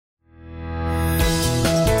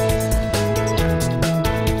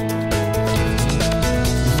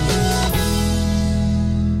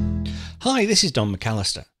Hi, this is Don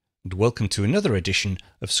McAllister, and welcome to another edition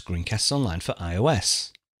of Screencasts Online for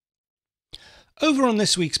iOS. Over on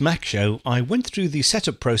this week's Mac show, I went through the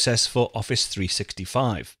setup process for Office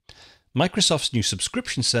 365, Microsoft's new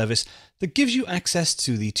subscription service that gives you access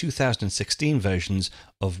to the 2016 versions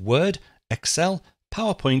of Word, Excel,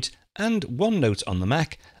 PowerPoint, and OneNote on the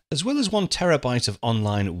Mac, as well as 1 terabyte of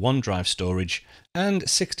online OneDrive storage and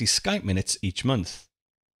 60 Skype minutes each month.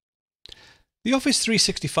 The Office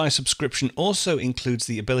 365 subscription also includes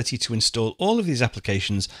the ability to install all of these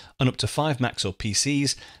applications on up to 5 Macs or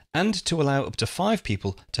PCs and to allow up to 5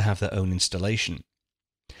 people to have their own installation.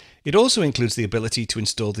 It also includes the ability to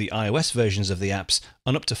install the iOS versions of the apps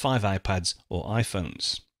on up to 5 iPads or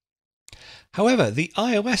iPhones. However, the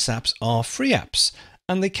iOS apps are free apps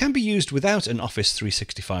and they can be used without an Office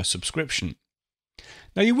 365 subscription.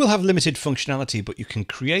 Now, you will have limited functionality, but you can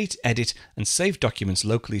create, edit and save documents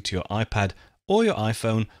locally to your iPad or your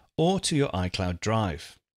iPhone or to your iCloud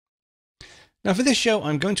drive. Now, for this show,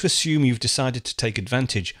 I'm going to assume you've decided to take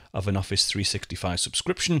advantage of an Office 365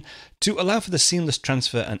 subscription to allow for the seamless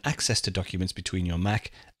transfer and access to documents between your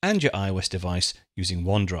Mac and your iOS device using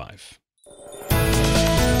OneDrive.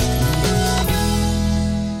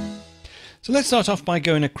 So let's start off by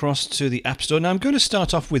going across to the App Store. Now I'm going to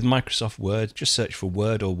start off with Microsoft Word. Just search for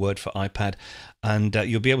Word or Word for iPad and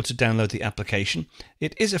you'll be able to download the application.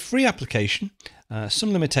 It is a free application,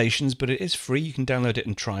 some limitations, but it is free. You can download it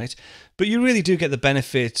and try it. But you really do get the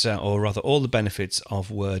benefits, or rather all the benefits of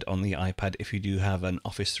Word on the iPad if you do have an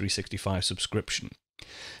Office 365 subscription.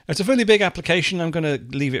 It's a fairly big application. I'm going to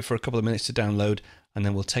leave it for a couple of minutes to download and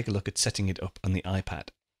then we'll take a look at setting it up on the iPad.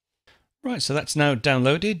 Right, so that's now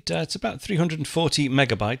downloaded. It's about 340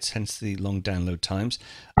 megabytes, hence the long download times.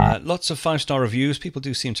 Lots of 5-star reviews. People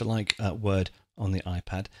do seem to like Word on the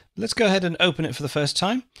iPad. Let's go ahead and open it for the first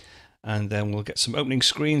time. And then we'll get some opening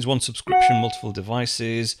screens, 1 subscription, multiple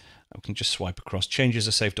devices. We can just swipe across. Changes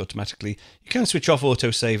are saved automatically. You can switch off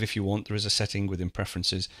autosave if you want. There is a setting within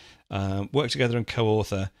preferences. Work together and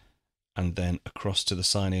co-author, and then across to the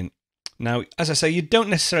sign-in. Now, as I say, you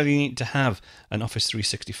don't necessarily need to have an Office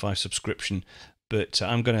 365 subscription, but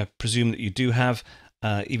I'm going to presume that you do have,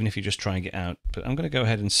 even if you're just trying it out. But I'm going to go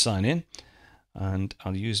ahead and sign in, and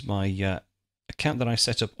I'll use my account that I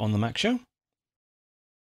set up on the Mac show.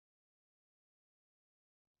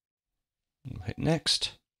 We'll hit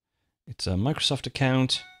next. It's a Microsoft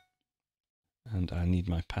account, and I need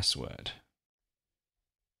my password.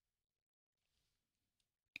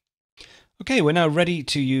 Okay, we're now ready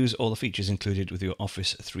to use all the features included with your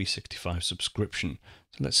Office 365 subscription.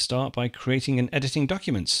 So let's start by creating and editing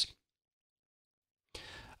documents.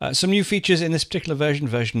 Some new features in this particular version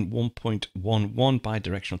 1.11,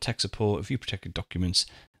 bi-directional text support, view protected documents,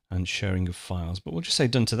 and sharing of files. But we'll just say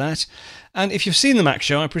done to that. And if you've seen the Mac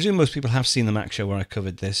show, I presume most people have seen the Mac show where I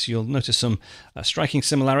covered this, you'll notice some striking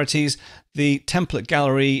similarities. The template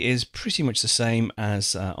gallery is pretty much the same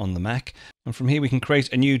as on the Mac. And from here we can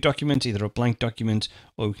create a new document, either a blank document,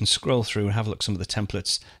 or we can scroll through and have a look at some of the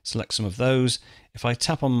templates, select some of those. If I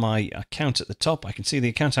tap on my account at the top, I can see the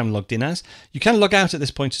account I'm logged in as. You can log out at this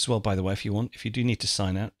point as well, by the way, if you want. If you do need to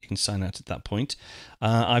sign out, you can sign out at that point.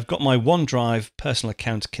 I've got my OneDrive personal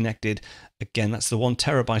account connected. Again, that's the 1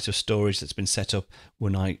 terabyte of storage that's been set up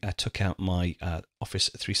when I took out my Office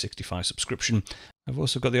 365 subscription. I've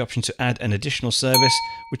also got the option to add an additional service,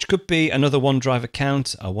 which could be another OneDrive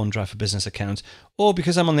account, a OneDrive for Business account, or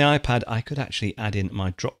because I'm on the iPad, I could actually add in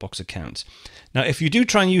my Dropbox account. Now, if you do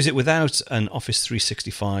try and use it without an Office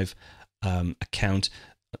 365 account,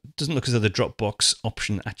 it doesn't look as though the Dropbox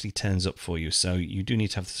option actually turns up for you, so you do need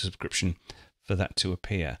to have the subscription for that to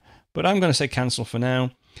appear. But I'm going to say cancel for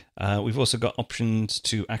now. We've also got options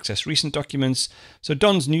to access recent documents. So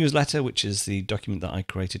Don's newsletter, which is the document that I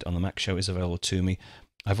created on the Mac show, is available to me.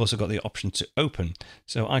 I've also got the option to open.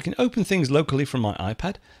 So I can open things locally from my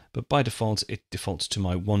iPad, but by default, it defaults to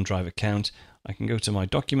my OneDrive account. I can go to my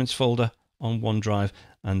documents folder on OneDrive,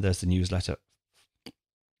 and there's the newsletter.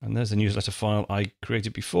 And there's the newsletter file I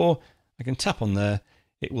created before. I can tap on there.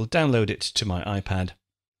 It will download it to my iPad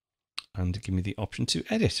and give me the option to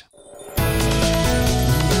edit.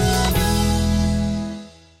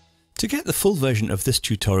 To get the full version of this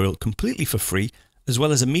tutorial completely for free, as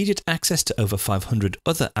well as immediate access to over 500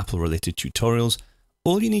 other Apple-related tutorials,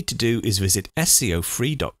 all you need to do is visit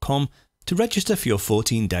scofree.com to register for your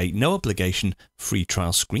 14-day, no-obligation, free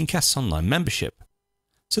trial Screencasts Online membership.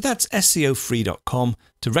 So that's scofree.com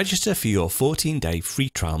to register for your 14-day free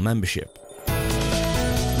trial membership.